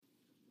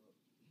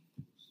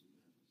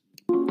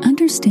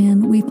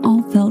understand we've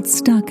all felt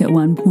stuck at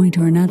one point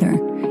or another,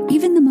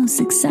 even the most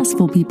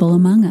successful people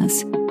among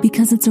us,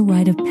 because it's a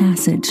rite of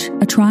passage,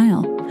 a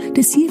trial,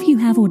 to see if you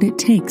have what it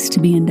takes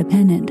to be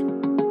independent.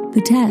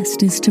 The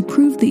test is to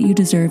prove that you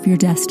deserve your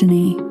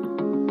destiny.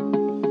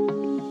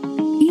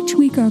 Each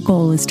week our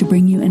goal is to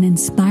bring you an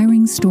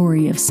inspiring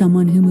story of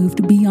someone who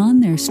moved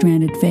beyond their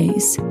stranded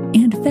phase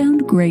and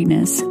found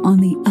greatness on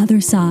the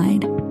other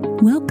side.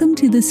 Welcome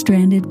to the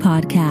Stranded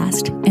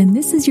Podcast, and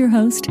this is your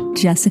host,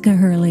 Jessica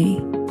Hurley.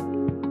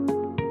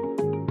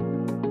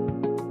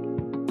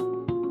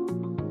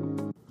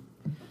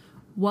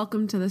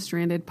 Welcome to the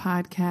Stranded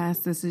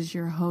Podcast. This is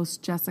your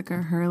host,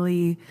 Jessica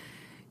Hurley.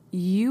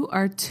 You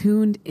are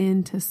tuned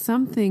into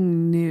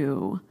something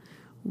new.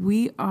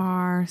 We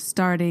are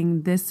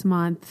starting this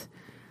month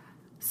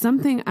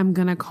something I'm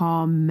going to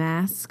call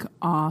Mask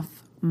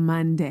Off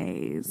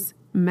Mondays.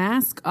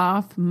 Mask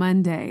Off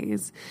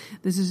Mondays.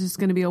 This is just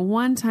going to be a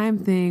one-time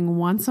thing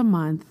once a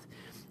month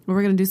where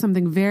we're going to do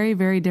something very,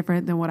 very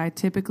different than what I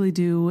typically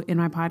do in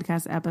my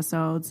podcast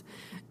episodes.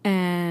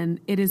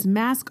 And it is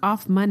Mask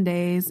Off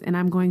Mondays, and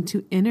I'm going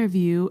to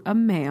interview a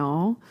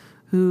male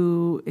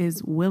who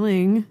is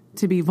willing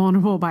to be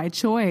vulnerable by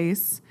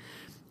choice.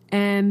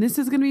 And this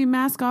is going to be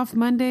Mask Off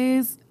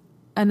Mondays,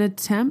 a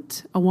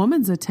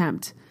woman's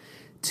attempt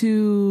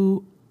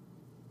to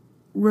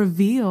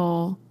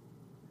reveal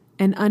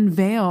and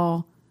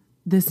unveil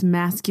this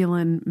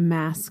masculine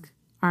mask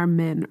our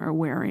men are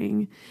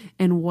wearing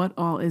and what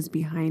all is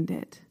behind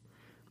it.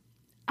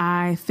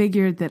 I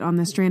figured that on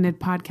the Stranded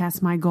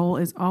Podcast, my goal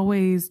is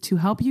always to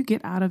help you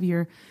get out of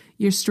your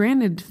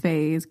stranded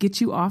phase,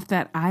 get you off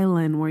that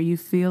island where you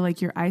feel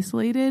like you're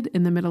isolated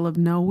in the middle of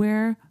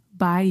nowhere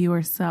by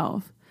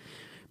yourself.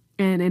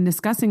 And in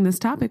discussing this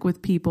topic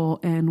with people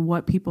and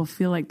what people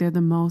feel like they're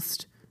the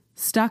most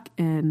stuck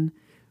in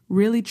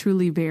really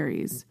truly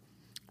varies.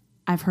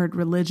 I've heard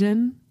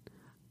religion.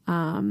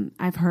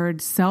 I've heard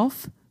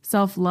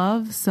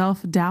self-love,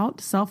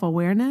 self-doubt,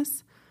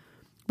 self-awareness.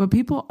 But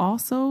people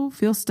also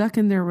feel stuck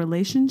in their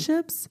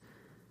relationships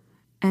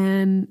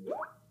and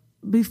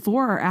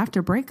before or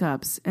after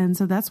breakups. And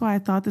so that's why I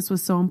thought this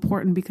was so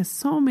important, because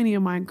so many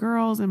of my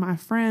girls and my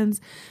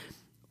friends,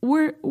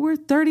 we're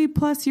 30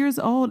 plus years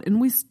old and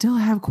we still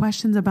have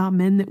questions about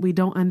men that we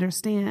don't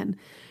understand.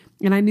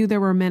 And I knew there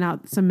were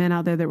some men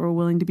out there that were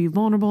willing to be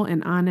vulnerable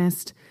and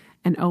honest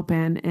and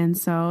open. And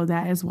so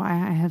that is why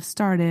I have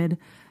started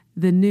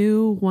the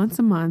new once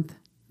a month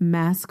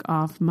Mask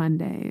Off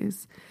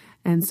Mondays.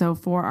 And so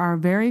for our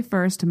very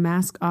first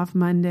Mask Off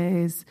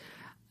Mondays,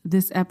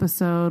 this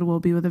episode will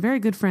be with a very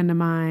good friend of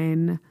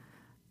mine.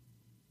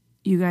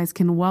 You guys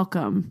can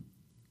welcome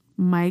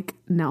Mike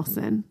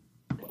Nelson.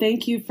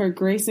 Thank you for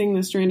gracing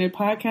the Stranded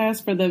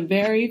Podcast for the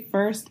very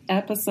first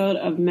episode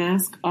of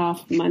Mask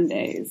Off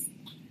Mondays.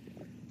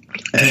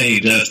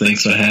 Hey, Jess,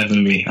 thanks for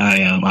having me.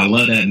 I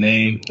love that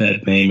name.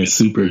 That name is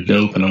super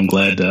dope, and I'm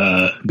glad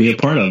to be a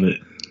part of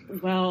it.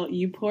 Well,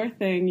 you poor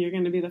thing. You're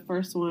going to be the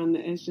first one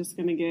that is just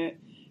going to get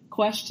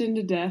questioned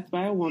to death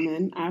by a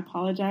woman. I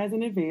apologize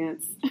in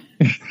advance.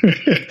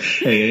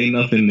 Hey, ain't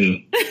nothing new.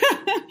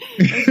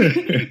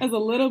 That's a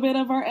little bit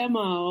of our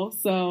MO.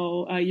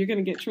 So you're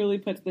going to get truly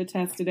put to the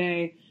test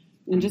today.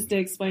 And just to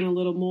explain a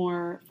little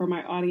more for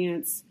my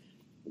audience,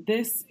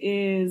 this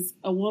is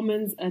a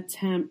woman's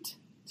attempt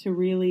to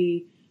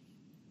really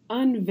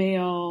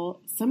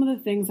unveil some of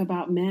the things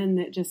about men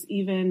that just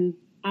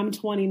I'm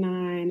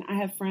 29. I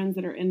have friends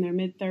that are in their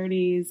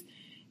mid-30s,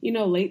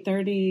 late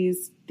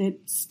 30s, that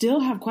still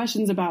have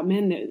questions about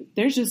men. That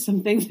there's just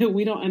some things that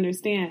we don't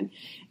understand.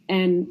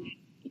 And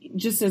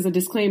just as a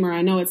disclaimer,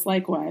 I know it's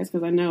likewise,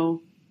 because I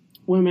know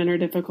women are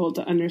difficult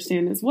to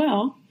understand as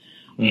well.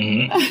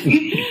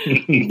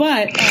 Mm-hmm.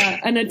 But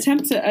a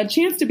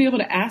chance to be able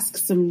to ask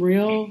some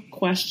real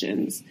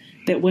questions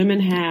that women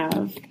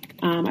have,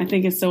 I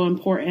think is so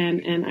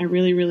important. And I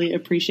really, really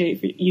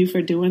appreciate you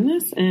for doing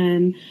this.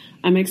 And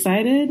I'm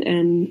excited,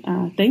 and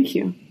thank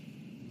you.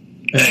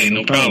 Hey,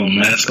 no problem.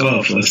 Mask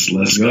off. Let's go.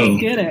 Let's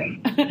get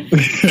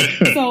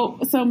it.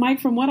 So Mike,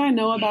 from what I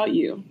know about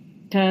you,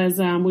 because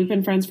we've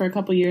been friends for a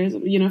couple years,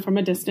 from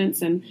a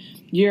distance, and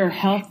you're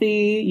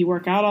healthy, you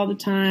work out all the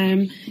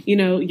time,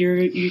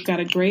 you've got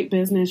a great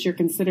business, you're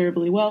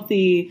considerably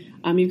wealthy,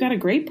 you've got a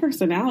great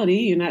personality,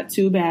 you're not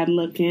too bad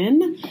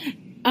looking.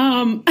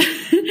 I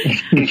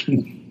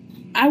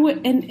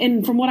would,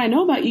 and from what I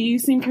know about you, you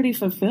seem pretty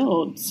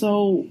fulfilled.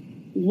 So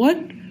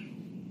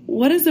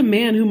what is a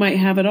man who might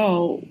have it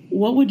all?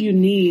 What would you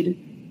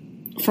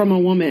need from a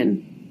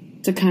woman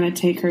to kind of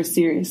take her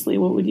seriously?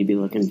 What would you be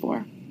looking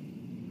for?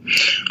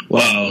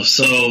 Wow.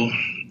 So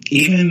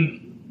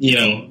even,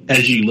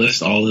 as you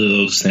list all of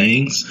those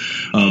things,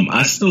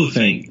 I still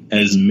think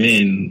as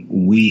men,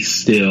 we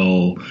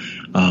still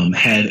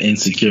have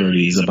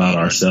insecurities about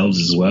ourselves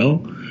as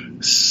well.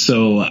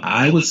 So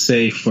I would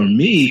say for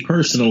me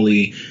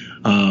personally,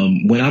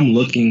 when I'm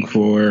looking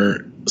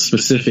for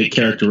specific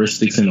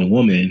characteristics in a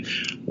woman,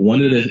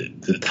 one of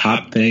the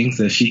top things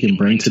that she can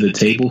bring to the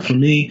table for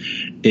me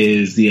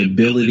is the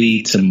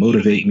ability to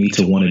motivate me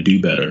to want to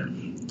do better.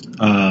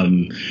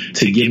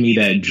 to give me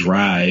that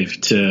drive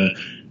to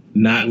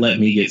not let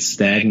me get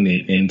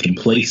stagnant and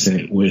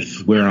complacent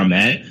with where I'm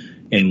at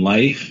in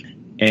life.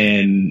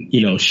 And,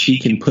 she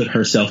can put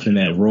herself in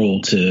that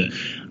role to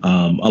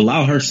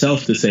allow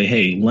herself to say,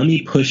 hey, let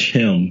me push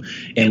him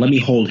and let me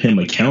hold him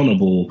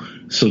accountable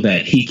so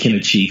that he can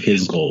achieve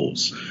his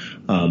goals.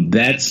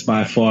 That's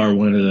by far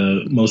one of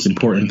the most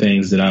important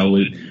things that I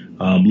would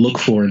look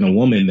for in a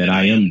woman that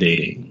I am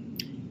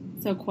dating.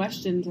 So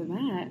question to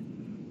that,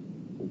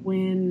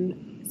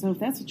 if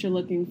that's what you're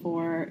looking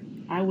for,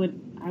 I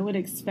would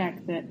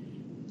expect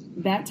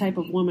that type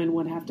of woman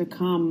would have to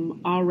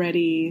come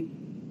already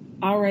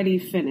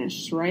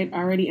finished, right?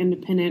 Already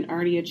independent,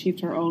 already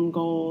achieved her own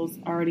goals,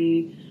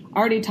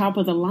 already top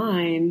of the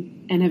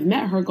line, and have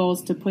met her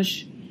goals to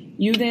push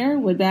you there.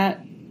 Would I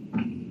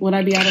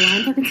be out of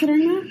line for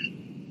considering that?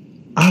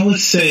 I would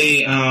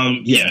say,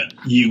 yeah,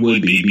 you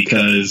would be,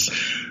 because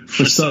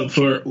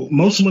for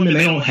most women,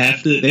 they don't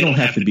have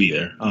to be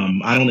there.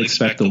 I don't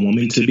expect a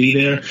woman to be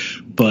there,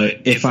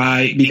 but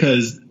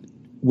because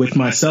with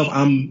myself,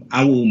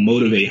 I will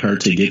motivate her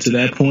to get to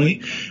that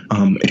point.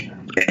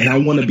 And I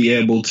want to be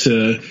able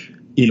to,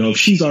 if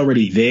she's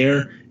already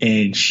there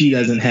and she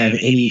doesn't have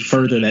any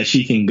further that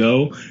she can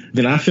go,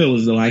 then I feel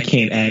as though I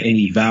can't add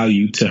any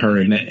value to her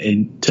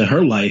and to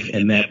her life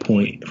from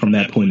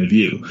that point of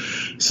view.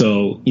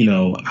 So,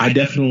 I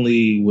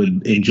definitely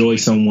would enjoy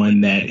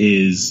someone that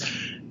is,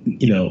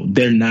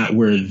 they're not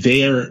where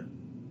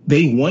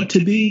they want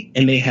to be,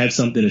 and they have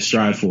something to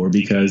strive for,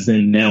 because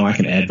then now I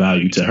can add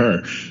value to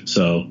her.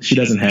 So she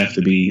doesn't have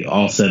to be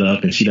all set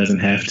up, and she doesn't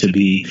have to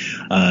be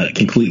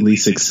completely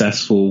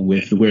successful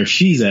with where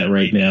she's at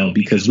right now,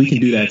 because we can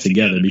do that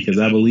together, because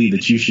I believe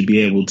that you should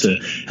be able to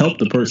help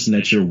the person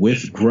that you're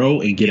with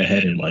grow and get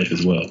ahead in life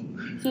as well.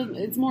 So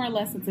it's more or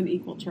less, it's an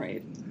equal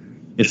trade.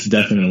 It's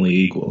definitely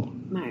equal.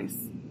 Nice.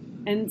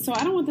 And so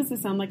I don't want this to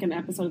sound like an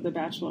episode of The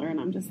Bachelor, and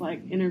I'm just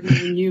like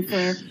interviewing you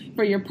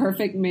for your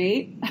perfect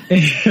mate.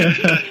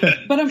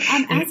 But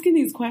I'm asking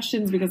these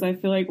questions because I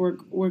feel like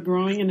we're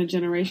growing in a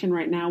generation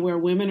right now where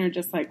women are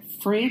just like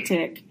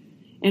frantic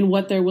in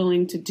what they're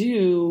willing to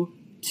do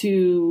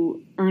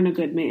to earn a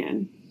good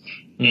man.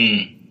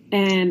 Mm.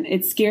 And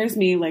it scares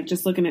me, like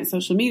just looking at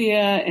social media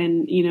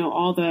and,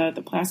 all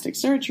the plastic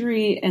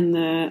surgery and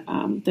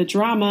the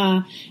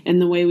drama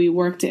and the way we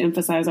work to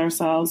emphasize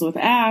ourselves with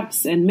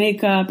apps and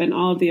makeup and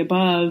all of the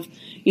above,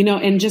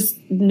 and just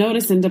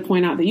noticing to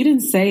point out that you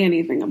didn't say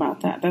anything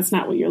about that. That's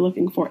not what you're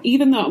looking for.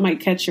 Even though it might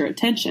catch your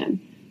attention,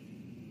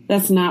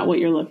 that's not what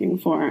you're looking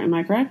for. Am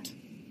I correct?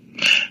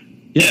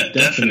 Yeah,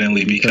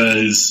 definitely,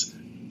 because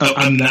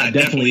I'm not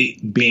definitely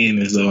being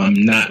as though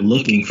I'm not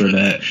looking for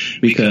that,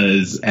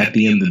 because at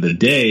the end of the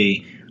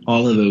day,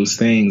 all of those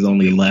things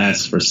only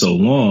last for so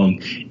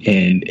long.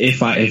 And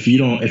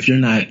if you're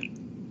not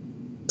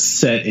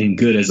set and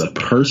good as a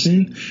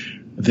person,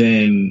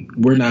 then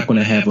we're not going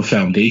to have a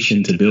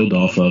foundation to build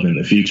off of in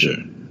the future.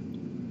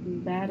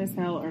 Bad as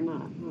hell or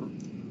not, huh?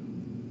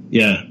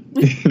 Yeah.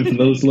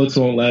 Those looks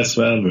won't last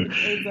forever.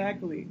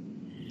 Exactly.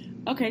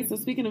 Okay, so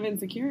speaking of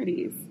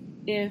insecurities,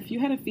 if you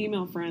had a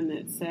female friend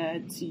that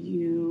said to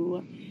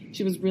you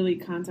she was really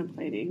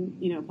contemplating,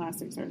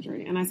 plastic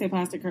surgery, and I say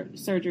plastic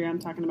surgery, I'm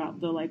talking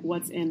about the like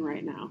what's in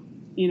right now,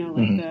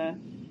 like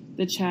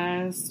the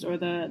chest or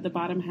the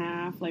bottom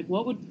half, like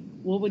what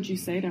would you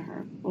say to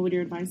her? What would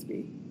your advice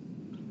be?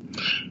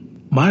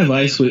 My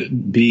advice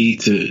would be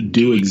to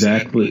do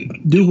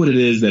what it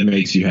is that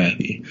makes you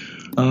happy.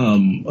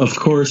 Of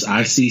course,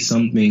 I see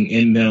something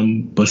in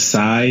them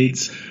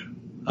besides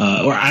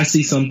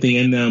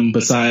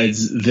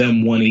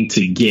them wanting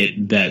to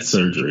get that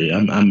surgery.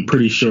 I'm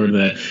pretty sure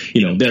that,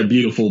 they're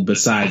beautiful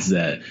besides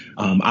that.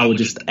 I would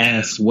just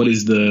ask,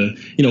 what's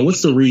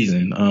the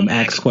reason?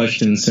 Ask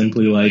questions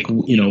simply like,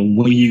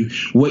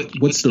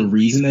 what's the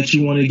reason that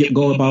you want to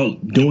go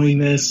about doing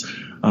this?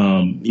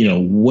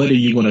 What are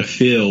you going to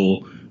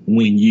feel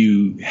when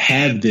you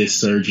have this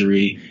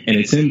surgery and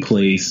it's in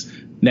place?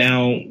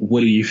 Now, what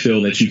do you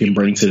feel that you can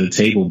bring to the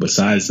table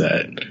besides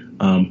that?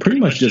 Pretty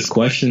much just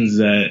questions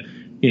that,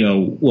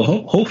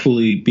 will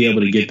hopefully be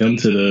able to get them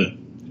to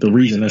the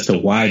reason as to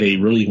why they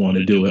really want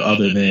to do it,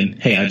 other than,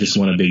 hey, I just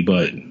want a big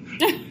butt.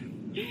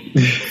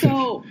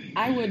 So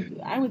I would,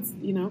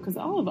 because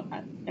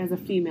as a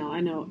female,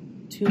 I know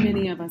too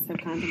many of us have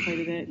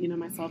contemplated it,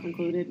 myself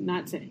included,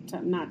 not to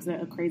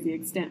a crazy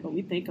extent, but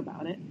we think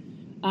about it.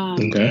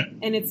 Okay.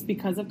 And it's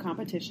because of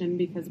competition,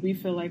 because we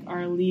feel like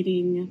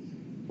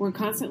we're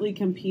constantly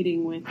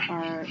competing with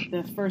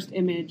the first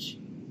image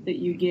that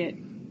you get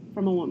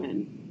from a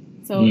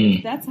woman. So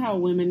if that's how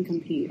women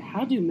compete,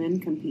 how do men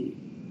compete?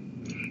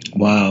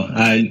 Wow.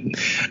 I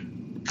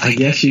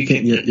guess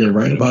you're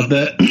right about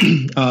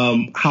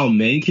that. How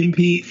men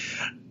compete,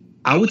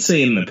 I would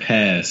say in the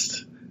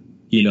past,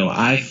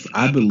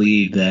 I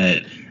believe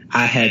that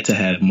I had to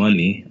have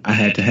money. I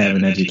had to have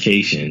an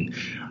education.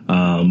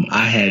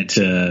 I had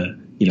to,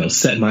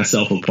 set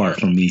myself apart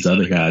from these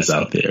other guys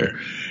out there.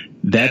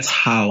 That's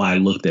how I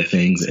looked at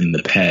things in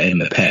the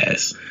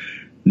past.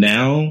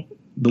 Now,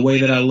 the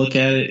way that I look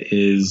at it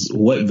is,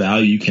 what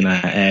value can I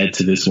add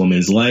to this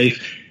woman's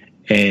life?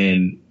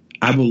 And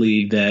I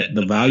believe that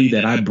the value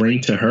that I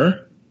bring to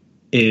her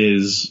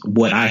is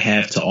what I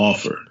have to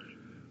offer.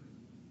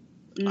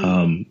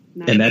 And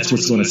that's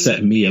what's going to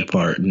set me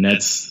apart. And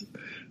that's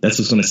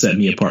what's going to set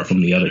me apart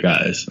from the other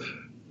guys.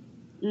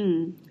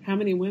 How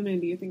many women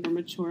do you think are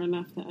mature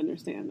enough to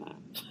understand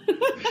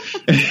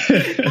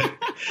that?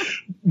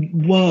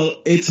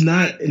 Well, it's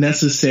not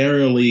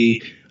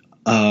necessarily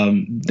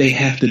they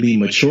have to be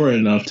mature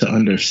enough to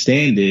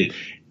understand it.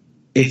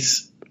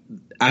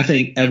 I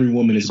think every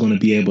woman is going to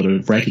be able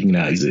to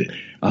recognize it,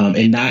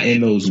 and not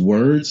in those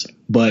words,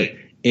 but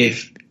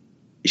if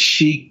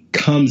she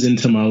comes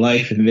into my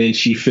life and then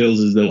she feels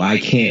as though I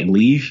can't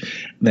leave,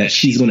 that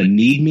she's going to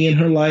need me in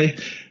her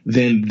life,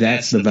 then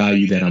that's the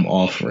value that I'm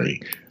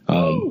offering.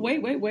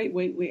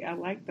 Wait. I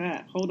like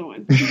that. Hold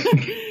on.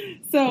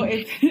 So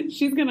if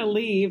she's going to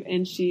leave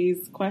and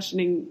she's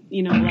questioning,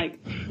 like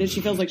that she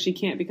feels like she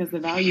can't because the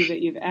value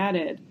that you've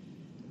added,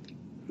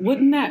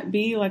 wouldn't that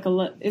be like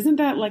isn't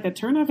that like a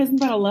turnoff? Isn't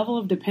that a level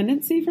of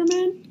dependency for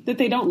men that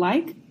they don't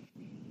like?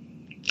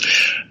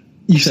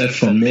 You said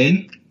for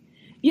men?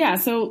 Yeah.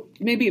 So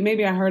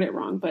maybe I heard it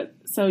wrong, but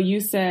so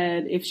you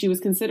said if she was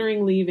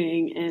considering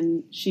leaving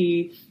and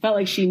she felt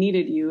like she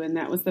needed you and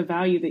that was the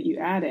value that you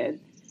added,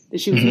 that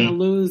she was going to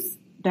lose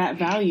that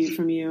value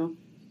from you.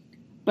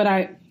 But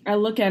I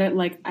look at it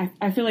like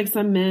I feel like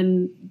some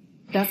men,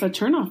 that's a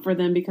turnoff for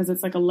them because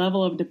it's like a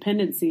level of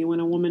dependency when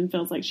a woman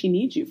feels like she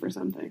needs you for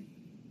something.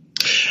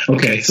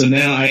 Okay, so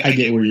now I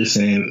get where you're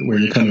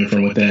coming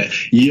from with that.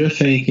 You're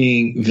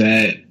thinking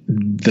that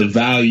the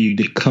value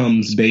that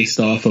comes based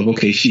off of,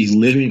 okay, she's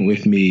living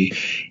with me,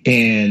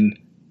 and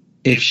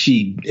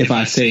if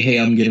I say, hey,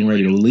 I'm getting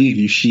ready to leave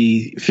you,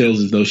 she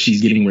feels as though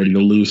she's getting ready to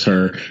lose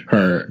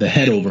the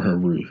head over her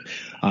roof.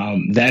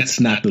 That's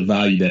not the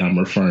value that I'm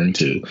referring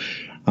to.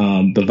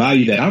 The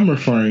value that I'm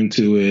referring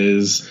to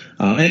is,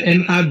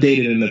 and I've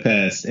dated in the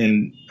past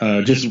and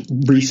just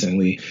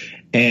recently,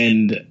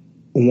 and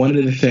one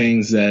of the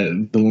things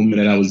that the woman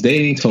that I was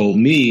dating told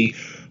me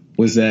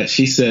was that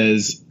she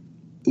says,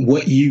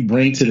 what you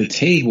bring to the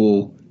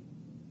table,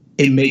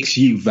 it makes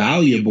you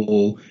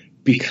valuable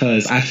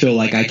because I feel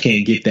like I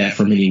can't get that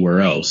from anywhere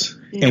else.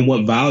 Mm-hmm. And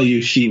what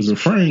value she was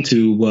referring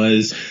to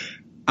was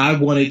I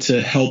wanted to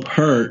help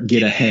her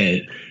get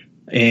ahead.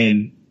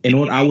 And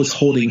I was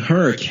holding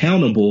her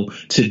accountable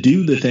to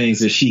do the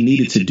things that she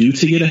needed to do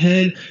to get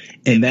ahead.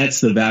 And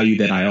that's the value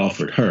that I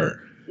offered her.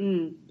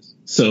 Mm.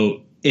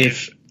 So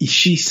if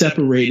she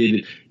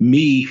separated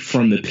me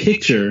from the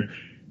picture,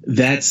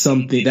 that's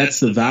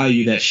the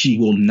value that she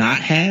will not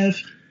have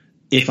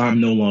if I'm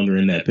no longer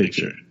in that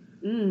picture.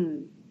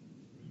 Mm.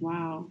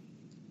 Wow.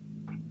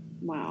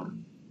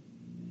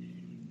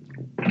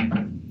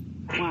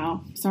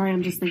 Sorry,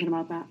 I'm just thinking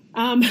about that.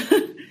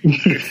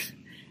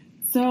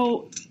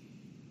 So,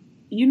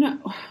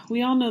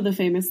 we all know the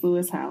famous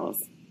Lewis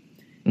Howes.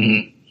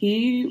 Mm-hmm.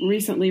 He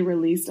recently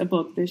released a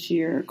book this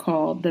year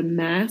called The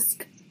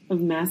Mask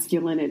of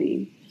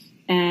Masculinity.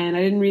 And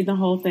I didn't read the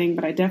whole thing,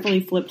 but I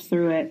definitely flipped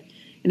through it.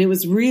 And it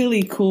was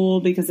really cool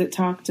because it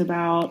talked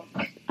about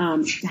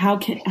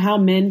how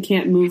men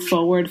can't move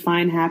forward,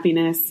 find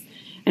happiness,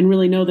 and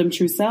really know their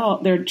true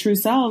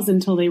selves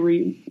until they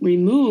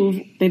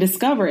they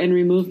discover and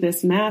remove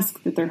this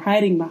mask that they're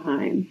hiding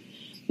behind.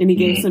 And he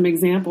gave some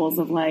examples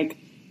of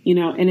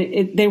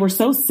and they were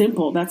so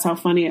simple. That's how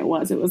funny it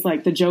was. It was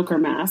like the Joker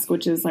mask,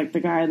 which is like the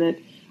guy that,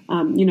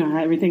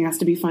 everything has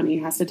to be funny,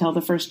 has to tell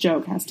the first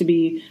joke, has to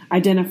be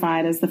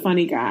identified as the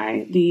funny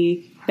guy.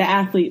 The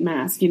athlete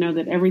mask,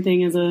 that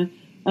everything is a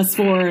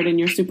sport and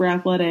you're super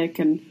athletic,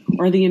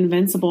 or the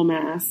invincible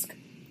mask,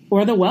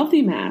 or the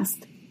wealthy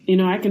mask.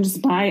 I can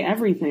just buy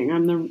everything.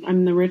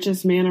 I'm the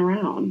richest man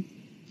around.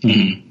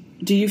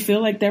 Mm-hmm. Do you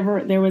feel like there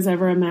was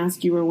ever a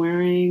mask you were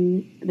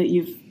wearing that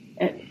you've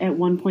at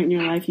one point in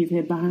your life you've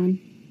hid behind?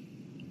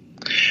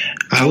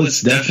 I would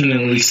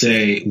definitely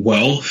say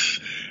wealth.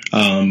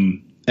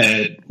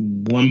 At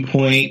one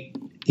point,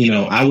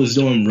 I was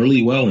doing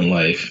really well in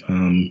life.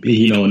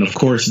 And of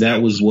course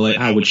that was what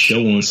I would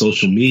show on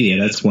social media.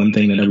 That's one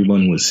thing that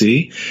everyone would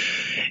see.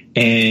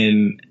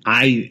 And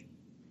I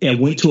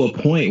went to a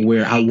point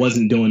where I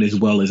wasn't doing as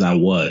well as I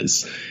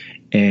was.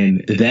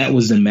 And that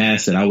was the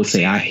mask that I would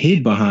say I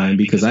hid behind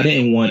because I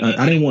didn't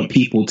want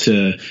people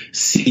to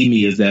see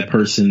me as that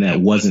person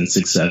that wasn't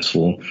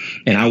successful.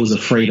 And I was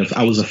afraid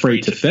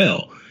to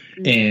fail.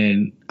 Mm-hmm.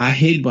 And I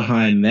hid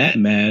behind that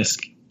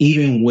mask,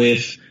 even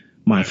with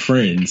my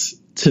friends,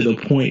 to the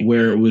point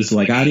where it was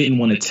like I didn't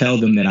want to tell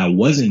them that I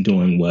wasn't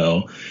doing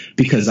well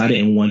because I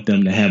didn't want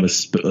them to have a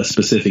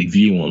specific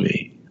view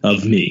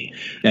of me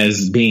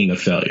as being a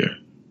failure.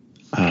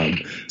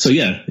 So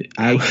yeah,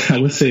 I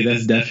would say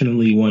that's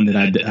definitely one that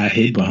I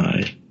hid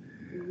behind.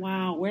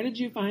 Wow. Where did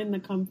you find the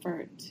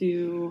comfort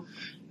to,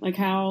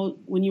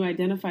 when you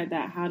identified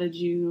that, how did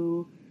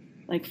you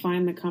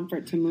find the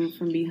comfort to move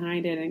from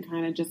behind it and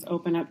kind of just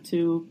open up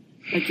to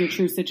your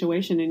true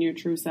situation and your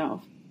true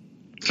self?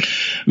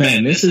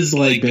 Man, this has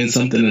like been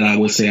something that I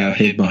would say I've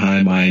hid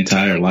behind my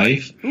entire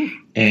life.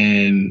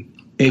 And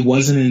it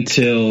wasn't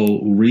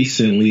until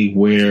recently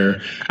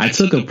where I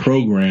took a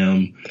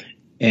program,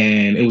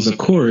 and it was a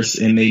course,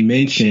 and they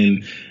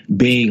mentioned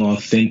being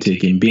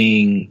authentic and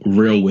being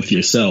real with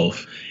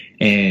yourself.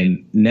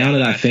 And now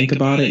that I think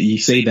about it, you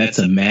say that's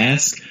a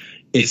mask.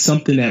 It's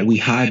something that we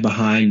hide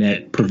behind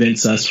that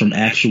prevents us from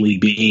actually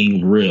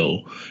being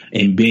real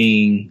and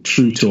being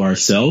true to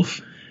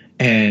ourselves.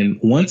 And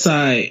once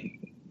I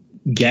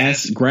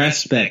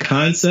grasp that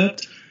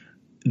concept,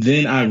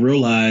 then I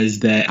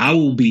realized that I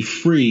will be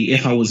free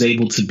if I was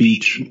able to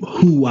be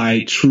who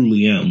I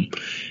truly am.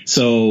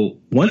 So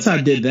once I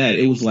did that,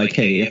 it was like,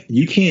 hey, if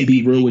you can't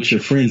be real with your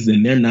friends,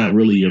 then they're not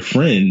really your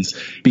friends,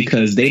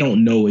 because they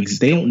don't know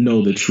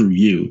the true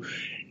you.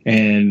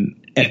 And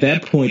at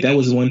that point, that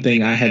was one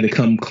thing I had to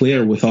come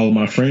clear with all of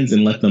my friends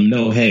and let them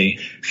know, hey,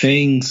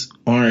 things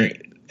aren't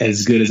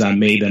as good as I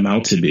made them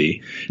out to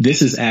be.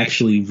 This is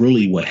actually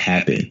really what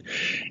happened.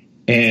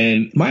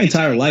 And my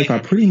entire life, I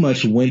pretty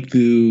much went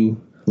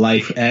through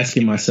life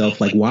asking myself,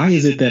 like, why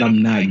is it that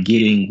I'm not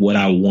getting what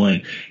I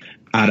want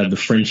out of the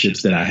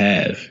friendships that I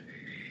have?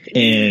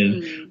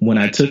 And when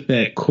I took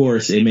that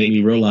course, it made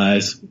me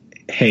realize,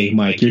 hey,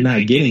 Mike, you're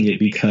not getting it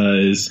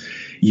because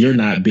you're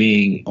not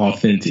being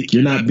authentic.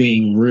 You're not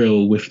being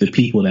real with the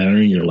people that are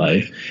in your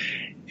life.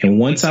 And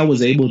once I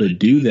was able to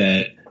do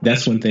that,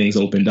 that's when things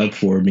opened up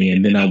for me.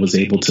 And then I was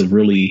able to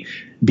really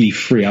be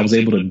free. I was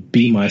able to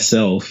be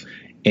myself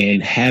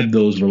and have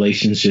those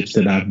relationships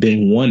that I've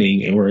been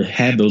wanting, or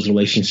have those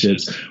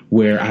relationships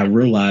where I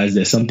realized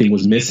that something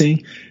was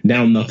missing.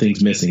 Now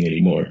nothing's missing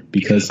anymore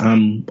because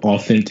I'm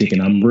authentic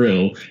and I'm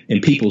real,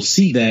 and people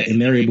see that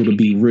and they're able to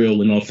be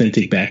real and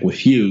authentic back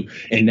with you.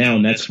 And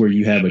now that's where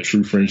you have a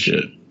true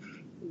friendship.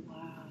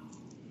 Wow.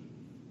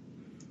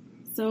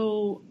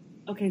 So,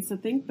 okay, so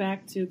think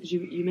back to, because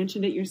you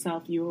mentioned it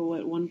yourself, you were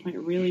at one point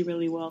really,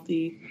 really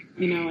wealthy,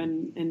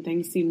 and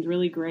things seemed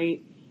really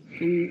great.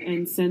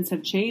 And since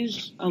have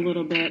changed a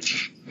little bit.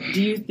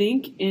 Do you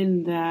think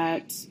in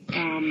that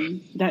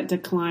that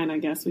decline, I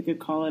guess we could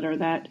call it, or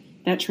that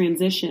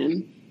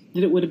transition,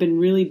 that it would have been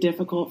really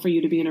difficult for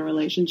you to be in a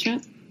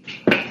relationship?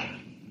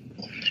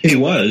 It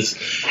was.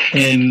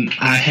 And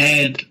I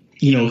had,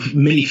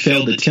 many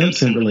failed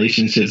attempts in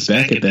relationships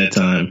back at that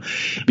time,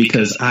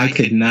 because I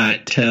could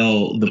not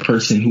tell the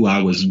person who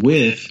I was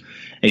with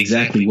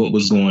exactly what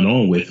was going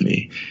on with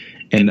me.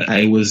 And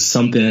it was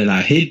something that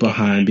I hid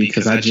behind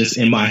because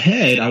in my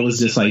head, I was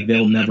just like,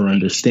 they'll never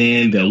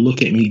understand. They'll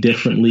look at me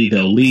differently.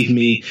 They'll leave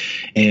me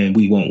and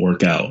we won't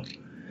work out.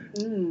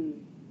 Do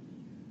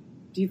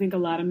you think a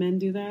lot of men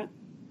do that?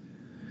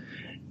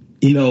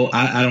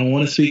 I don't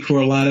want to speak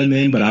for a lot of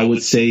men, but I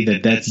would say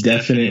that that's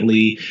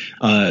definitely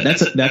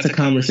that's a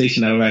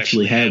conversation I've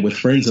actually had with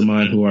friends of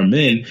mine who are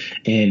men,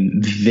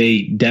 and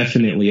they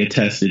definitely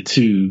attested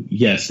to,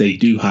 yes, they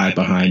do hide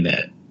behind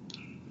that.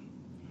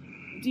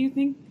 Do you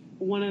think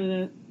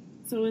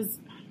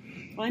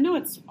I know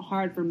it's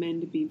hard for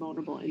men to be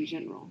vulnerable in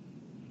general,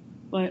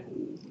 but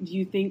do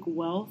you think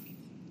wealth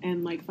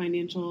and like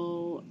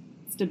financial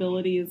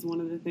stability is one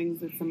of the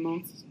things that's the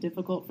most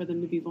difficult for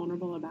them to be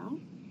vulnerable about?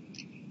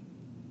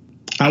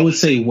 I would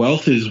say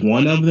wealth is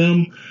one of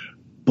them,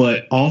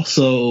 but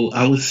also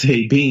I would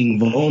say being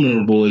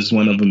vulnerable is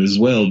one of them as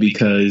well,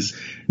 because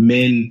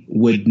men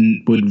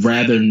would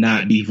rather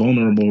not be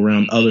vulnerable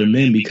around other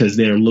men because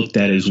they're looked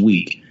at as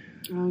weak.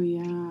 Oh,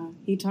 yeah.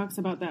 He talks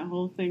about that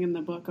whole thing in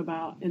the book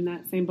in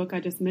that same book I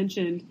just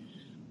mentioned,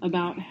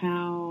 about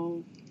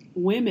how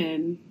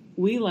women,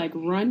 we like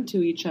run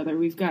to each other.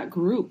 We've got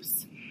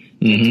groups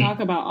to talk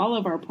about all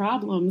of our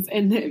problems,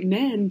 and that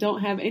men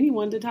don't have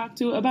anyone to talk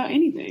to about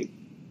anything.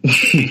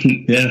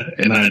 Yeah,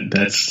 and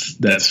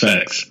that's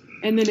facts.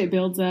 And then it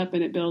builds up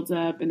and it builds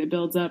up and it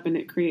builds up, and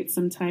it creates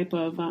some type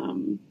of,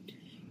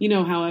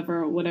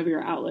 whatever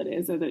your outlet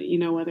is, or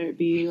that, whether it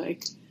be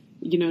like,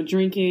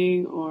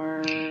 drinking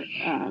or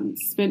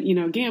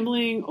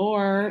gambling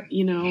or,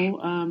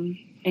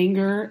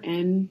 anger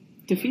and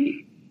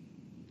defeat.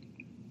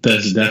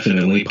 That's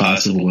definitely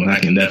possible, and I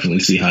can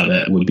definitely see how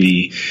that would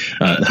be,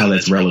 how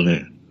that's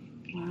relevant.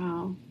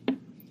 Wow.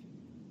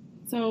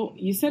 So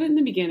you said it in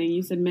the beginning,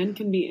 you said men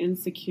can be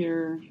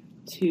insecure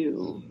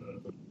too.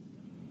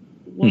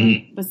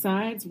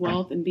 Besides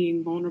wealth and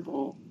being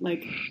vulnerable,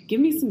 like, give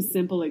me some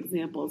simple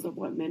examples of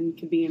what men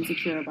can be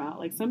insecure about,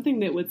 like something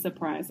that would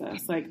surprise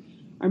us. Like,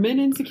 are men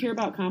insecure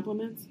about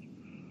compliments?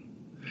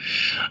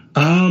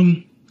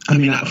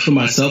 For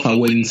myself, I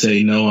wouldn't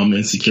say no, I'm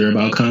insecure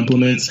about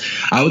compliments.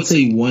 I would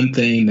say one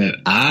thing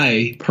that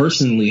I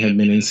personally have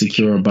been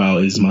insecure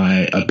about is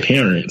my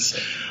appearance.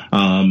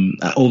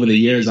 Over the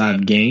years,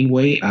 I've gained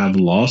weight, I've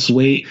lost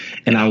weight,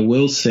 and I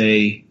will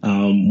say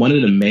one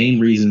of the main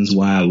reasons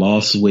why I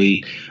lost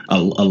weight, a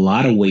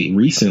lot of weight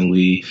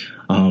recently,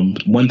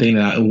 One thing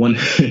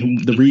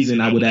the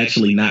reason I would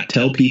actually not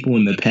tell people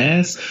in the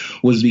past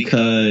was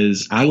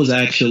because I was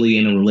actually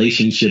in a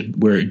relationship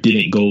where it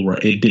didn't go right.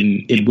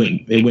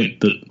 It went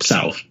the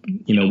south.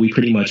 We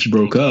pretty much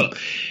broke up.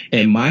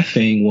 And my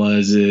thing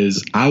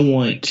is I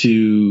wanted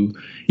to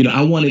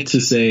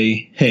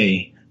say,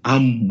 hey,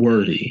 I'm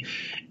worthy.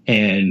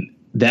 And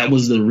that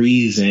was the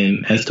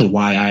reason as to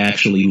why I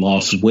actually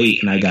lost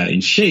weight and I got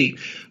in shape,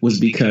 was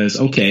because,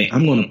 okay,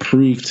 I'm going to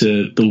prove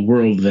to the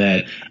world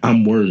that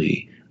I'm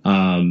worthy.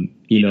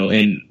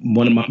 And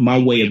one of my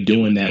way of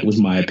doing that was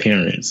my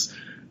appearance.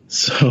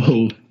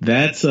 So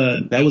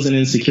that was an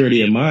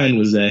insecurity of mine,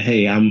 was that,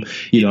 hey, I'm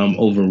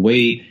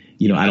overweight.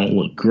 I don't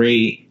look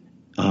great.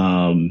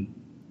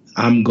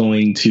 I'm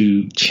going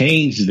to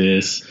change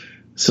this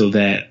so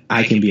that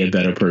I can be a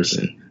better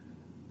person.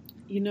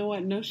 You know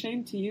what? No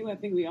shame to you. I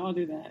think we all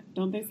do that.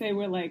 Don't they say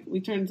we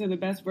turn into the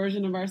best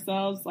version of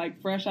ourselves,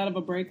 like fresh out of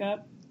a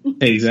breakup?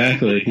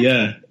 Exactly.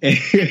 Yeah.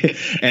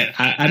 And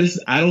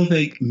I don't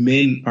think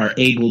men are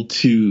able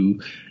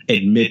to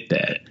admit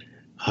that.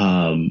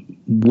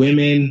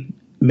 Women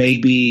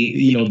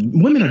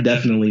women are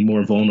definitely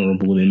more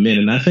vulnerable than men.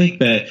 And I think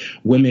that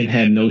women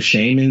have no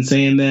shame in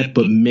saying that,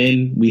 but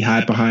men, we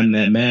hide behind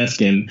that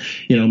mask, and,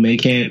 men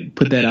can't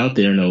put that out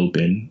there in the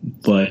open.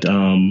 But,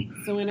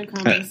 so in a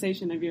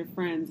conversation of your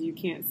friends, you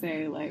can't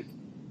say like,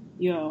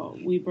 yo,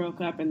 we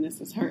broke up and this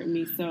is hurting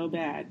me so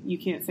bad. You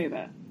can't say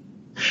that.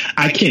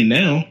 I can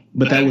now,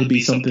 but that would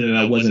be something that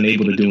I wasn't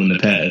able to do in the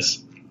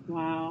past.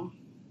 Wow.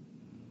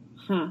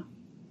 Huh.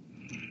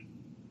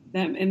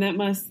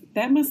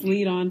 That must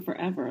lead on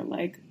forever.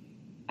 Like,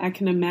 I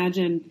can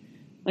imagine,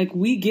 like,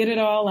 we get it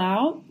all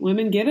out,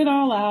 women get it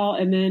all out,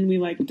 and then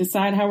we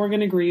decide how we're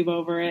going to grieve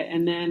over it,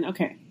 and then,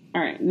 okay,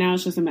 all right, now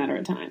it's just a matter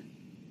of time.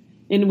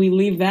 And we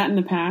leave that in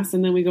the past,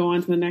 and then we go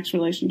on to the next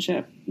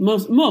relationship.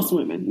 Most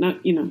women, not,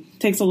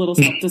 takes a little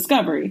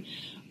self-discovery.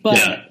 But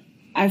yeah.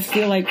 I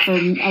feel like for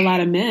a lot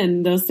of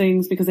men, those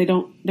things, because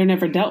they're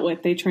never dealt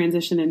with, they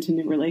transition into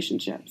new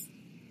relationships.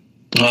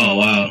 Oh,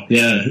 wow.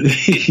 Yeah,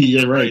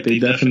 you're right. They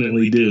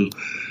definitely do.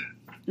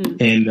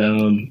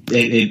 And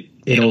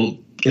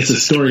it's a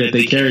story that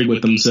they carry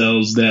with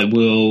themselves that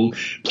will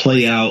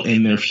play out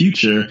in their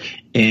future,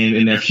 and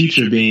in their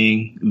future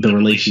being the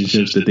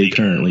relationships that they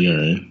currently are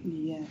in.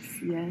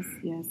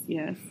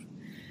 Yes.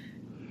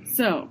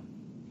 So,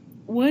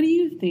 what do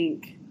you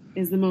think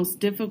is the most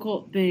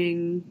difficult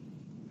thing,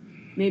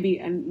 maybe,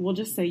 and we'll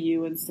just say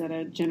you instead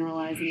of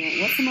generalizing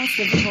it, what's the most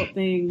difficult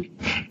thing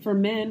for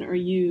men or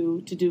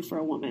you to do for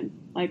a woman?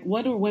 Like,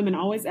 what are women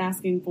always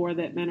asking for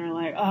that men are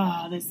like,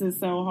 oh, this is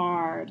so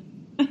hard?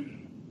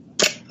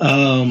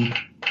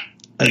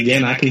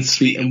 Again, I can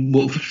speak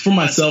for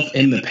myself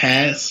in the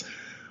past.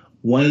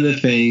 One of the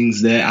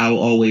things that I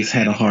always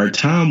had a hard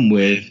time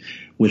with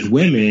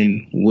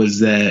women was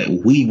that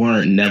we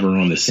weren't never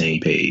on the same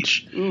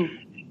page.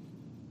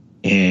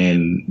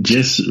 And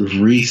just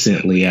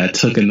recently, I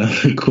took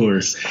another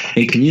course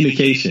in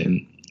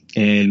communication.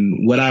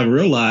 And what I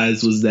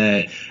realized was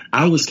that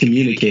I was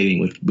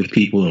communicating with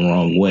people in the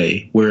wrong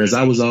way, whereas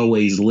I was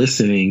always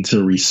listening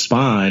to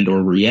respond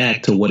or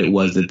react to what it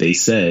was that they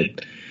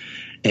said.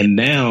 And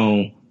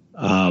now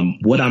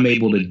what I'm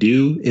able to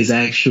do is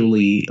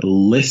actually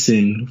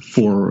listen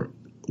for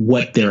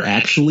what they're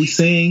actually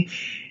saying.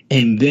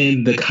 And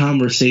then the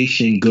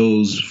conversation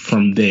goes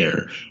from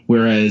there.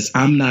 Whereas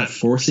I'm not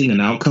forcing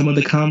an outcome of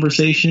the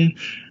conversation.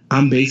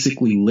 I'm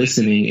basically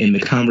listening, and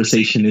the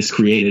conversation is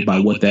created by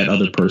what that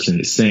other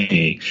person is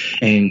saying.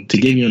 And to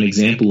give you an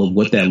example of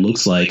what that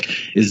looks like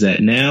is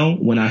that now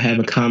when I have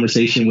a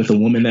conversation with a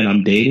woman that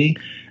I'm dating,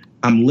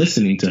 I'm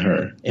listening to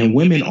her. And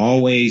women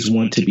always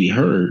want to be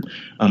heard.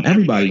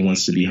 Everybody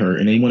wants to be heard,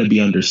 and they want to be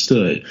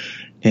understood.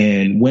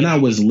 And when I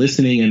was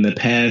listening in the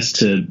past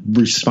to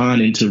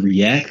respond and to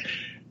react,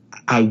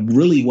 I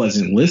really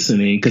wasn't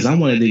listening because I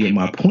wanted to get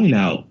my point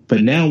out.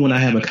 But now when I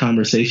have a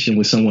conversation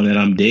with someone that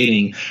I'm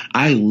dating,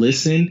 I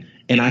listen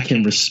and I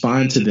can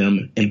respond to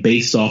them and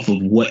based off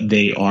of what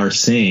they are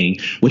saying,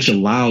 which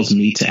allows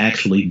me to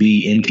actually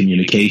be in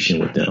communication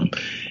with them.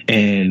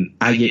 And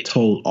I get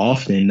told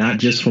often, not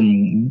just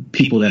from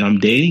people that I'm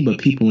dating, but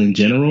people in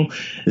general,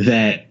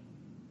 that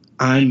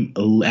I'm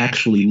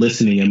actually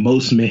listening, and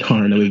most men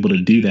aren't able to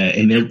do that.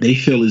 And they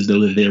feel as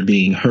though that they're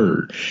being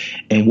heard.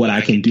 And what I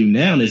can do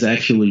now is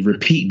actually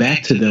repeat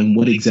back to them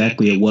what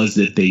exactly it was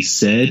that they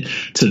said,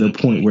 to the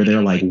point where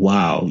they're like,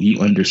 wow,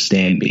 you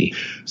understand me.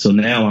 So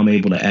now I'm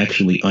able to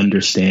actually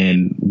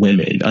understand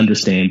women,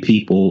 understand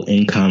people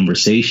in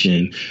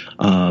conversation.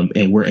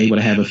 And we're able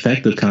to have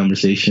effective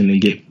conversation and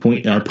get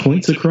our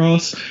points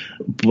across,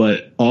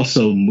 but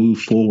also move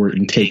forward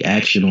and take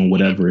action on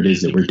whatever it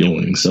is that we're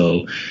doing.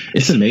 So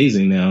it's amazing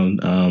now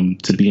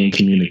to be in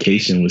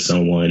communication with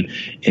someone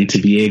and to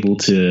be able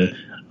to,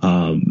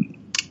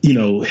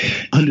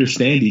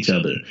 understand each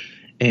other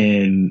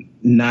and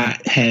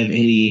not have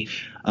any,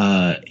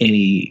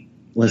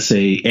 let's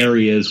say,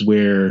 areas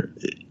where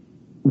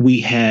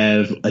we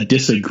have a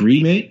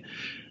disagreement,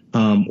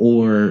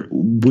 or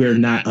we're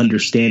not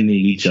understanding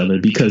each other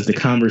because the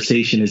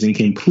conversation is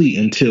incomplete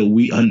until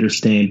we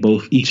understand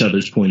both each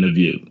other's point of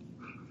view.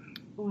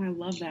 Oh, I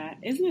love that.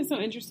 Isn't it so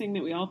interesting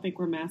that we all think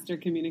we're master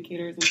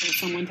communicators until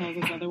someone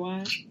tells us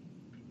otherwise?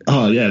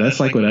 Oh, yeah, that's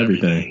like with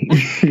everything.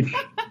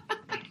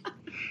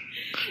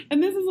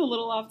 And this is a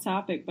little off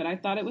topic, but I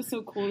thought it was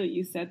so cool that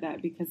you said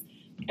that, because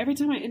every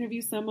time I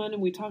interview someone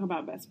and we talk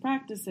about best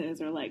practices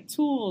or like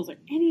tools or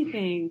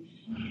anything,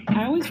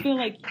 I always feel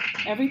like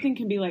everything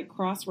can be like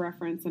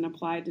cross-referenced and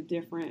applied to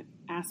different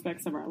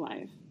aspects of our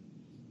life.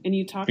 And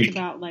you talked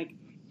about like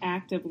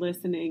active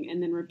listening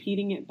and then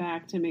repeating it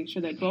back to make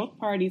sure that both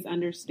parties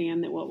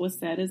understand that what was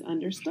said is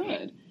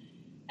understood.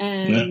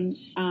 And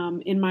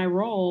in my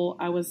role,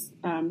 I was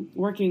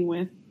working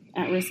with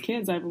at-risk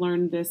kids. I've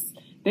learned this.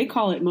 They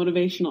call it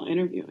motivational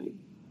interviewing.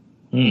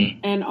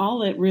 And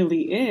all it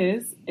really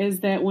is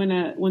that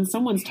when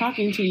someone's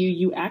talking to you,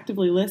 you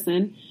actively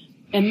listen,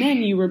 and then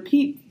you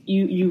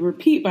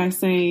repeat by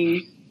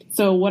saying,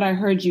 so what I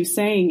heard you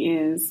saying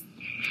is,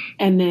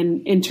 and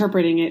then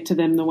interpreting it to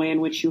them the way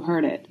in which you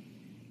heard it.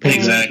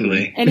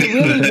 Exactly. And it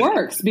really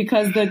works,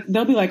 because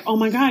they'll be like, oh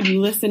my God, you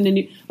listened,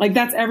 and like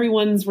that's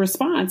everyone's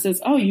response is,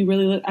 oh, you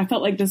really, I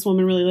felt like this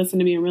woman really listened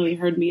to me and really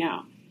heard me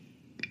out.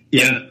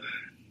 Yeah.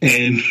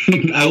 And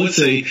I would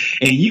say,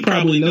 and you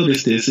probably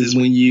noticed this, is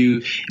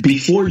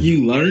before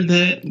you learned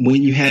that,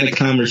 when you had a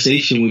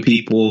conversation with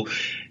people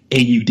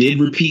and you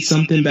did repeat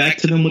something back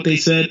to them, what they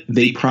said,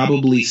 they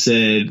probably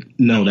said,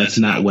 no, that's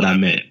not what I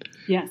meant.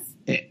 Yes.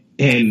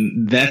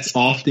 And that's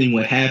often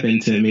what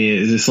happened to me,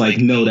 is it's like,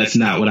 no, that's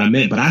not what I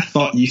meant. But I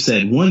thought you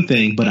said one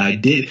thing, but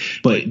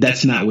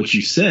that's not what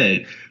you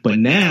said. But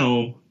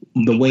now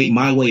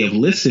my way of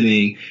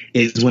listening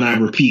is when I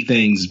repeat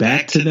things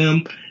back to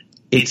them,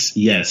 it's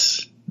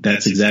yes.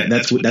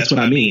 That's what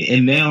I mean.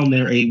 And now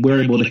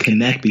we're able to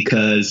connect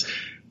because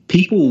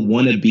people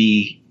want to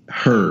be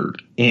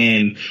heard.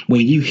 And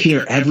when you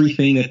hear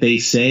everything that they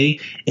say,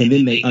 and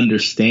then they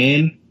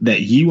understand that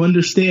you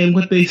understand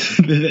what they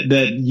said,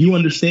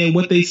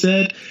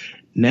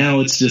 now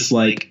it's just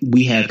like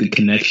we have the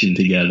connection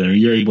together, and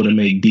you're able to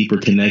make deeper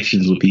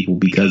connections with people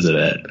because of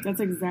that. That's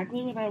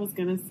exactly what I was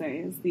going to say,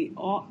 is the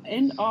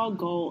end all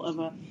goal of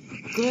a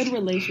good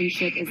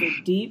relationship is a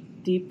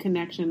deep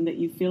connection that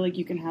you feel like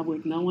you can have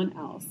with no one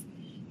else.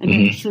 And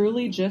it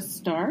truly just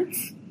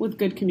starts with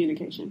good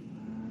communication.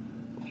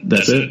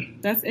 That's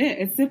it. That's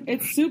it.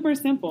 It's super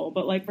simple,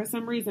 but like for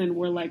some reason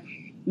we're like,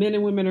 men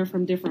and women are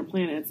from different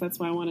planets. That's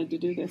why I wanted to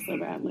do this so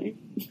badly.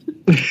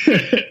 And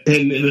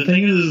the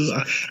thing is,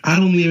 I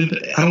don't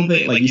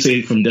think, like you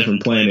say, from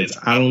different planets,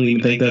 I don't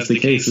even think that's the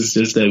case. It's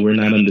just that we're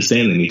not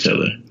understanding each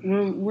other.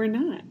 We're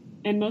not.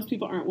 And most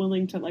people aren't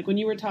willing to, like, when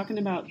you were talking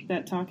about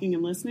that talking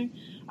and listening,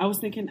 I was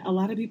thinking a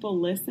lot of people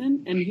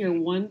listen and hear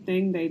one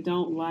thing they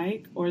don't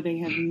like or they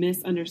have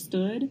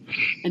misunderstood,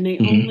 and they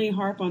only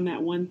harp on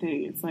that one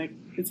thing. It's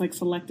like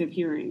selective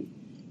hearing.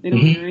 They don't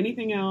hear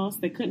anything else.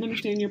 They couldn't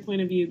understand your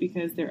point of view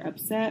because they're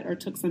upset or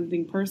took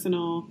something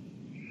personal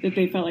that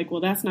they felt like,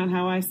 well, that's not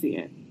how I see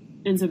it.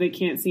 And so they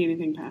can't see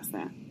anything past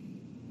that.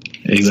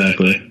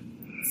 Exactly.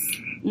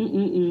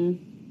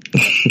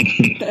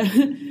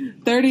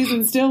 30s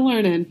and still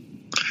learning.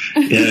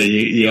 Yeah,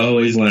 you're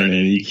always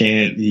learning. You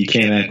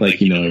can't act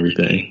like you know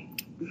everything.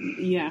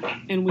 Yeah,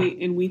 and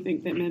we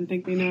think that men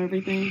think they know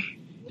everything,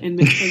 and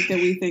men think that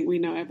we think we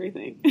know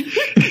everything.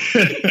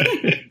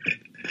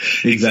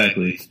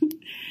 Exactly.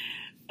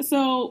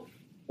 So,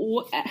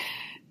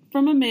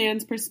 from a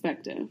man's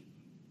perspective,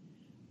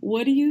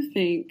 what do you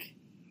think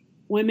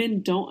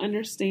women don't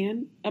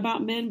understand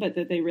about men, but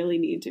that they really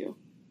need to?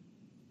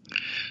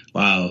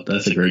 Wow,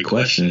 that's a great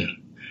question.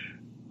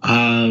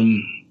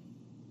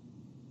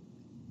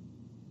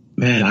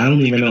 Man, I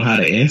don't even know how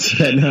to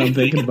answer that now I'm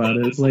thinking about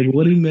it. It's like,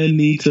 what do men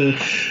need to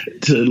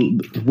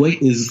what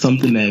is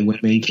something that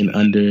women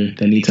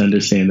that need to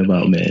understand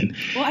about men?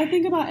 Well, I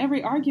think about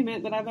every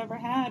argument that I've ever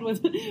had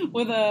with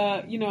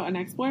an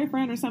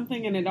ex-boyfriend or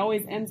something, and it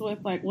always ends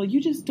with like, well,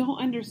 you just don't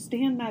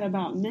understand that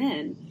about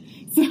men.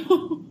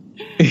 So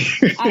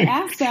I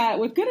ask that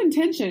with good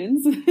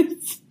intentions.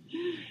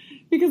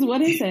 Because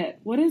what is it?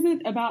 What is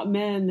it about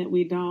men that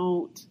we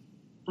don't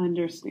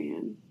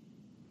understand?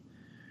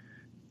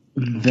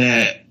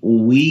 That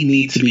we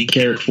need to be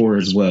cared for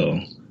as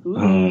well.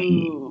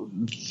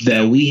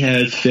 That we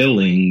have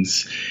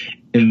feelings,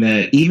 and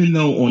that even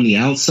though on the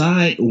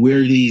outside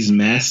we're these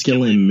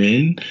masculine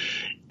men,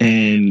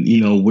 and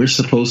we're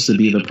supposed to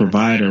be the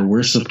provider,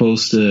 we're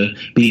supposed to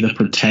be the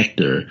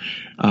protector,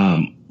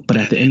 but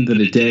at the end of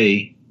the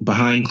day,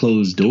 behind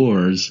closed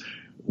doors,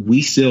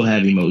 we still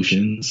have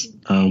emotions,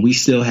 we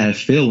still have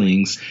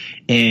feelings,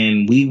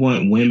 and we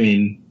want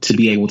women to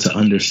be able to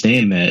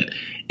understand that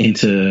and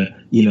to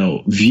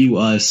view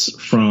us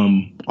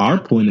from our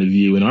point of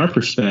view and our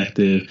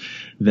perspective,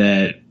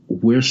 that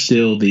we're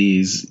still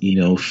these,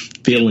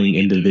 feeling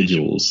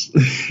individuals.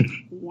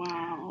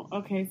 Wow.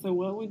 Okay. So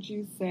what would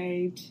you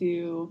say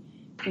to,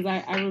 because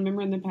I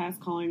remember in the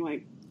past telling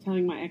my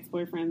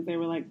ex-boyfriends they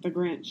were like the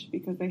Grinch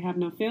because they have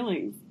no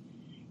feelings.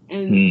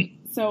 And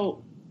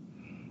so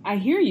I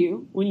hear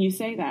you when you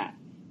say that,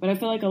 but I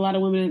feel like a lot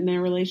of women in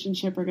their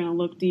relationship are going to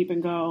look deep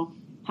and go,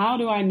 how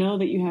do I know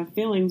that you have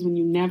feelings when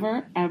you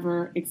never,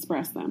 ever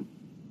express them?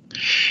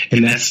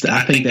 And I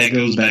think that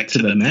goes back to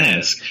the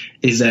mask,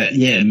 is that,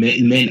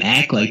 men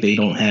act like they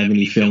don't have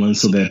any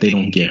feelings so that they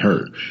don't get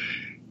hurt.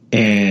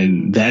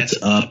 And that's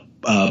a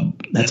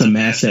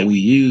mask that we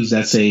use.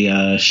 That's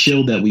a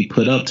shield that we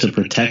put up to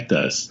protect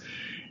us.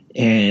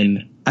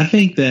 And I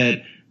think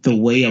that the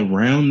way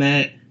around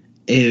that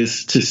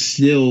is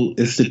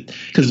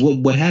because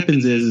what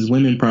happens is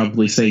women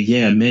probably say,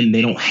 men,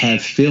 they don't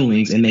have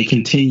feelings, and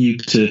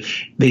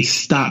they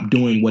stop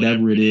doing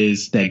whatever it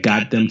is that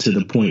got them to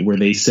the point where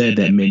they said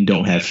that men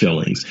don't have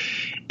feelings.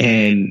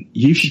 And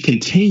you should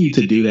continue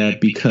to do that,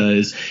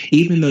 because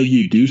even though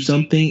you do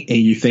something and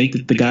you think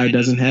that the guy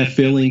doesn't have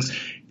feelings,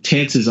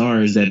 chances are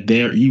is that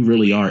you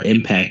really are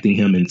impacting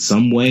him in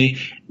some way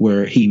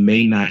where he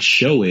may not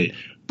show it,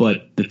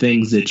 but the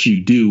things that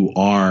you do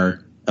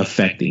are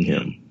affecting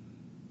him.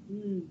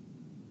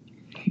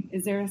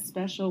 Is there a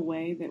special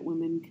way that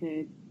women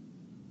could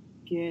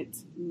get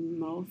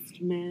most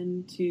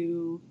men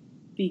to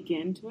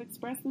begin to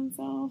express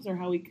themselves, or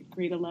how we could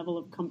create a level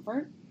of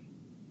comfort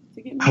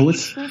to get men to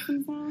express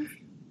themselves?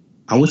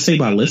 I would say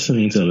by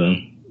listening to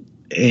them,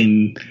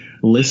 and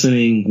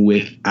listening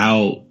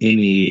without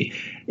any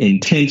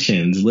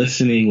intentions,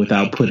 listening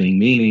without putting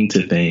meaning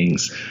to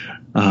things,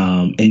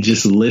 and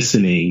just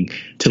listening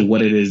to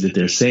what it is that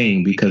they're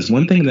saying. Because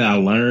one thing that I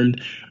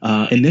learned,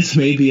 and this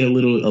may be a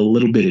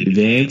little bit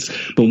advanced,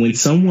 but when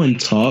someone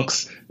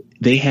talks,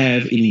 they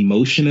have an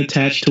emotion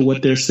attached to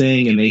what they're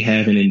saying, and they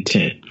have an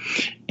intent.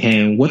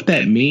 And what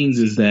that means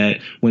is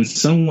that when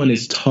someone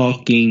is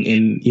talking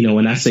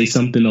and I say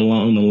something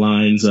along the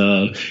lines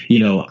of,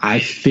 I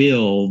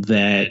feel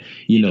that,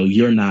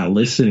 you're not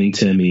listening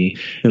to me,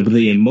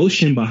 the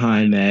emotion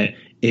behind that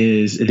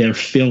is they're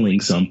feeling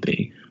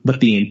something. But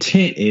the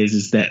intent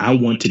is that I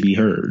want to be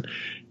heard.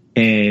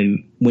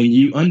 And when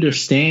you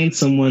understand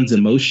someone's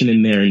emotion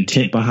and their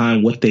intent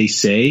behind what they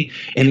say,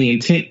 and the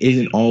intent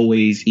isn't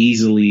always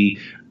easily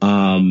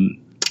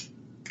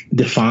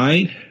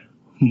defined,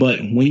 but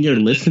when you're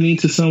listening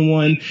to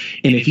someone,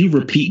 and if you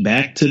repeat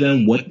back to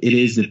them what it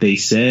is that they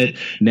said,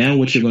 now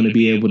what you're going to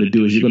be able to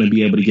do is you're going to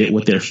be able to get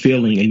what they're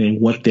feeling, and then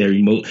what their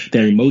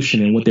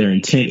emotion and what their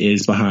intent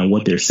is behind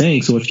what they're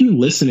saying. So if you're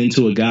listening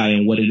to a guy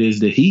and what it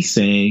is that he's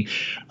saying,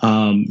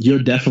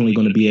 you're definitely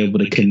going to be able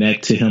to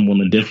connect to him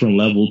on a different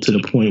level, to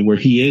the point where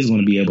he is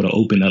going to be able to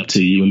open up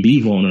to you and be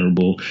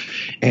vulnerable.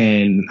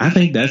 And I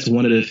think that's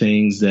one of the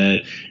things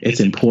that it's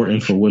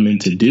important for women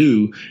to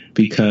do,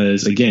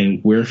 because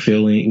again, we're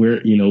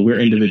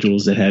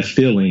individuals that have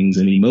feelings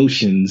and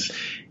emotions,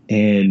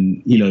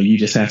 and you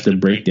just have to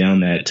break down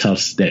that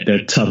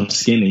tough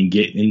skin and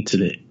get into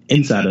the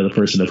inside of the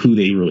person of who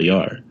they really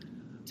are.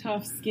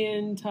 Tough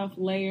skin, tough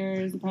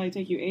layers. It'll probably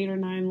take you 8 or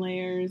 9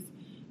 layers.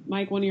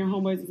 Mike, one of your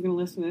homeboys is going to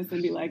listen to this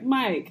and be like,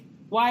 Mike,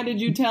 why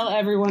did you tell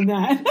everyone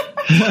that?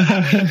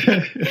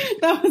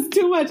 That was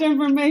too much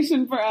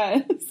information for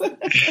us.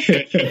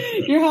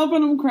 You're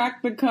helping them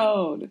crack the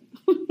code.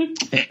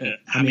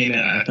 I mean,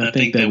 I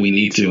think that we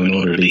need to, in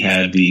order to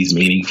have these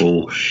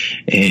meaningful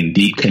and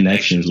deep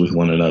connections with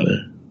one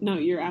another. No,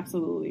 you're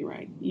absolutely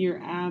right.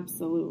 You're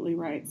absolutely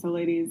right. So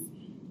ladies,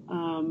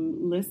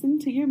 listen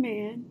to your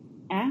man,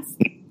 ask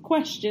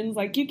questions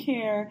like you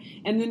care,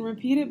 and then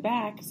repeat it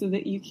back so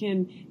that you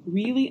can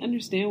really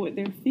understand what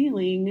they're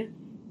feeling,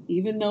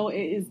 even though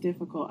it is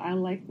difficult. I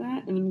like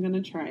that, and I'm going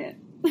to try it.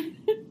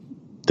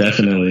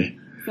 Definitely.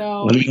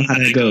 So let me know how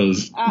that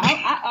goes.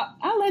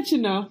 I'll let you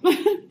know.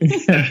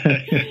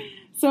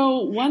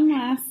 So one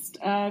last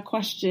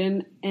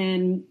question,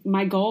 and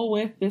my goal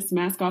with this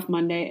Mask Off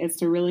Monday is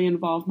to really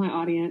involve my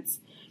audience.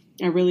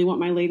 I really want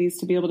my ladies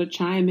to be able to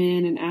chime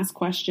in and ask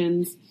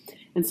questions.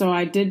 And so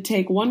I did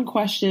take one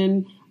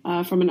question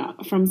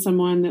from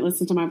someone that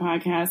listened to my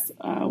podcast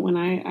when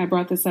I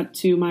brought this up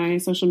to my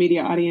social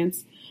media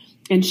audience.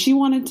 And she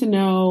wanted to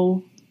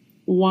know,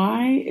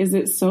 why is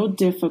it so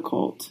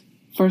difficult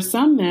for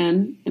some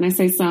men, and I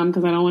say some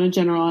because I don't want to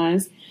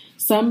generalize,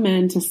 some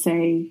men to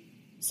say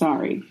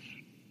sorry?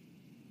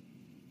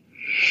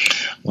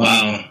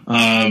 Wow.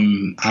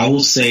 I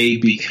will say,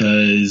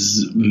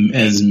 because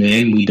as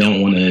men, we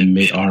don't want to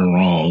admit our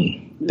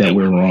wrong, that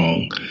we're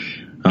wrong.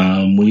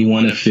 We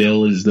want to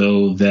feel as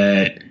though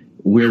that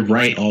we're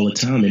right all the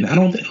time. And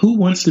who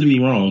wants to be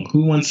wrong?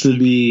 Who wants to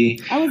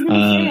be... I was going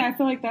to say, I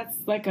feel like that's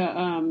like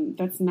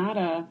that's not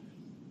a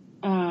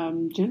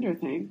gender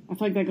thing. I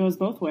feel like that goes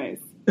both ways.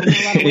 I know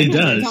a lot of women it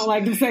does. Don't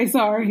like to say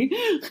sorry.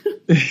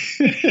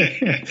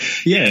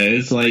 Yeah,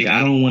 it's like, I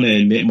don't want to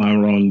admit my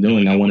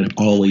wrongdoing. I want to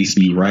always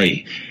be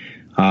right.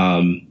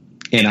 And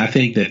I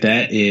think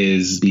that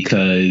is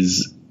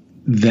because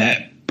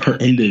that per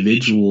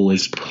individual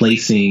is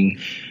placing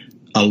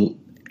a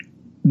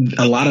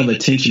lot of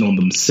attention on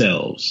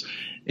themselves.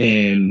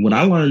 And what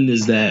I learned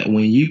is that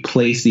when you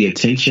place the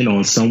attention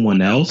on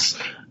someone else,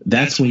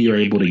 that's when you're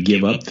able to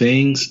give up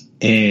things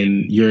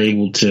and you're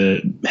able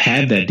to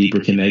have that deeper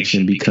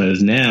connection,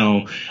 because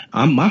now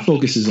my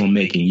focus is on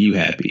making you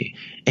happy.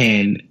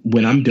 And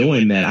when I'm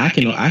doing that, I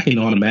can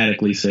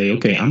automatically say,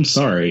 okay, I'm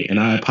sorry, and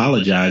I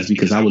apologize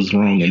because I was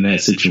wrong in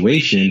that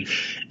situation,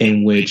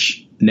 in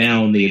which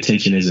now the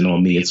attention isn't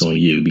on me, it's on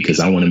you,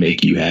 because I want to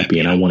make you happy,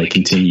 and I want to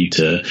continue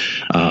to,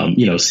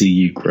 see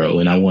you grow,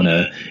 and I want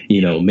to,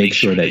 make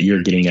sure that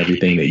you're getting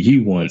everything that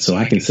you want, so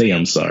I can say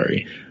I'm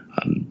sorry.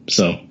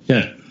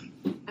 Yeah.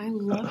 I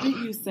love that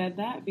you said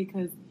that,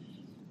 because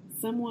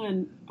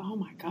someone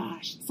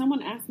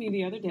asked me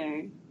the other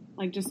day,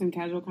 like just in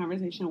casual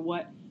conversation,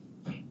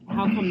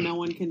 how come no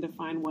one can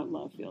define what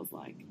love feels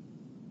like?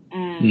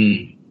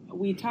 And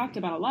we talked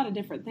about a lot of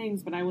different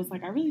things, but I was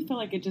like, I really feel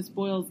like it just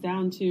boils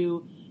down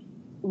to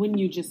when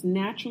you just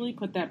naturally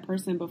put that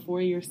person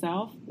before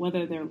yourself,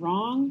 whether they're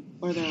wrong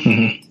or they're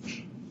right.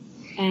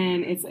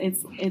 And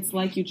it's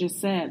like you just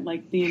said,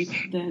 like the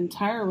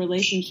entire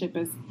relationship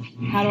is,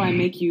 how do I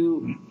make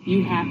you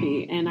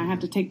happy? And I have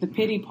to take the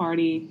pity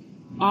party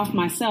off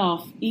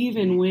myself,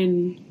 even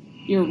when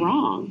you're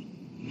wrong.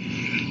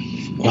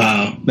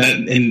 Wow.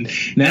 And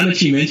now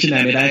that you mention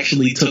that, it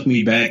actually took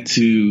me back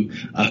to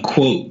a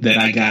quote that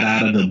I got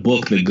out of the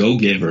book, The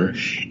Go-Giver,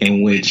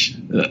 in which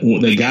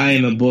the guy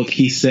in the book,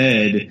 he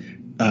said,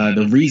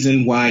 the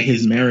reason why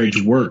his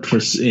marriage worked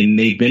and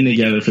they've been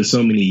together for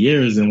so many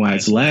years, and why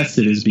it's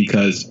lasted, is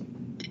because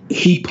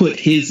he put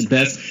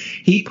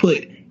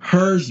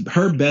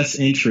her best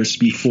interest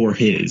before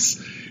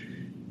his.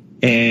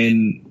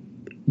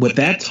 And what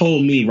that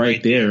told me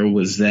right there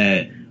was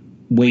that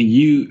when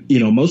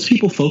most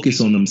people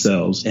focus on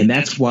themselves, and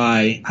that's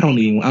why I don't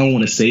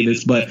want to say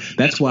this, but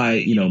that's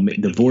why,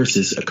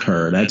 divorces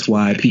occur. That's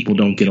why people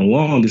don't get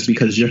along, is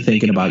because you're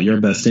thinking about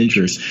your best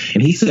interest.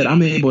 And he said,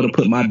 I'm able to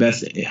put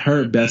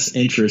her best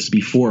interest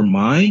before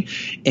mine.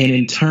 And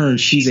in turn,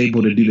 she's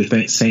able to do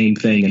the same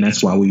thing. And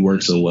that's why we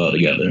work so well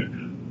together.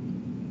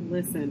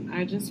 Listen,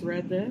 I just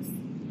read this.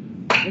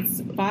 It's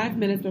 5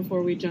 minutes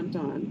before we jumped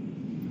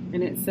on.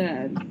 And it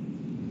said,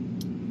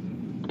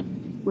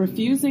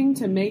 refusing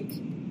to make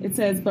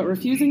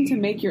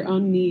your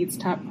own needs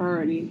top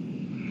priority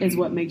is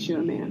what makes you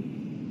a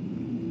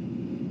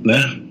man.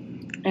 Yeah.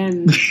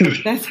 And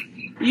that's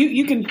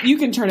you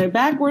can turn it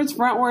backwards,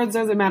 frontwards,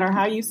 doesn't matter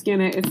how you skin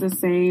it. It's the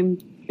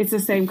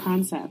same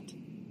concept.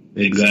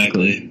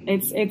 Exactly.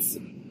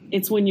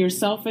 It's when your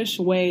selfish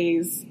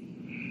ways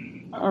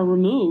are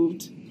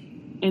removed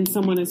and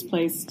someone is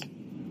placed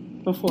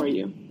before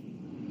you,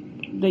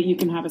 that you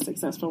can have a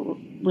successful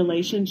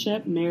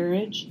relationship,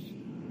 marriage,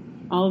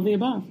 all of the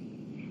above.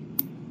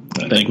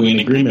 I think we're in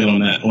agreement on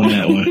that one.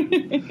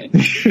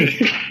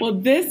 Well,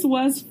 this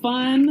was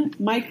fun.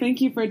 Mike,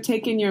 thank you for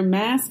taking your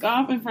mask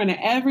off in front of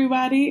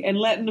everybody and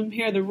letting them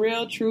hear the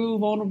real, true,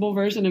 vulnerable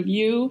version of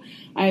you.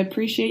 I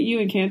appreciate you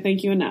and can't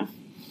thank you enough.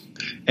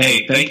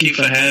 Hey, thank you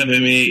for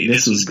having me.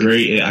 This was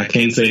great. I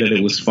can say that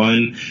it was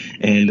fun.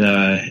 And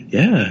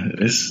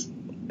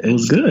it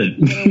was good.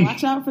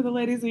 Watch out for the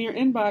ladies in your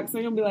inbox.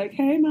 They're going to be like,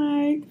 hey,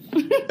 Mike.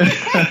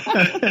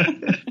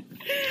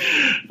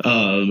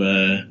 Oh,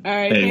 man. All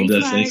right. Hey,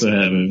 thanks for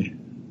having me.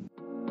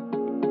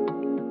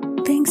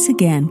 Thanks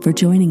again for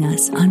joining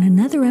us on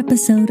another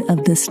episode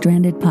of the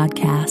Stranded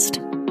Podcast.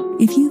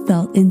 If you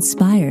felt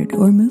inspired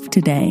or moved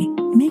today,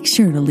 make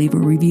sure to leave a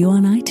review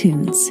on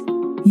iTunes.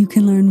 You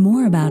can learn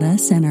more about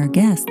us and our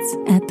guests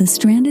at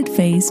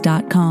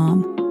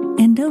thestrandedphase.com.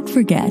 And don't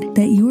forget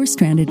that your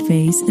stranded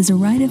phase is a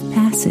rite of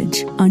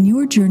passage on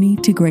your journey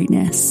to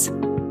greatness.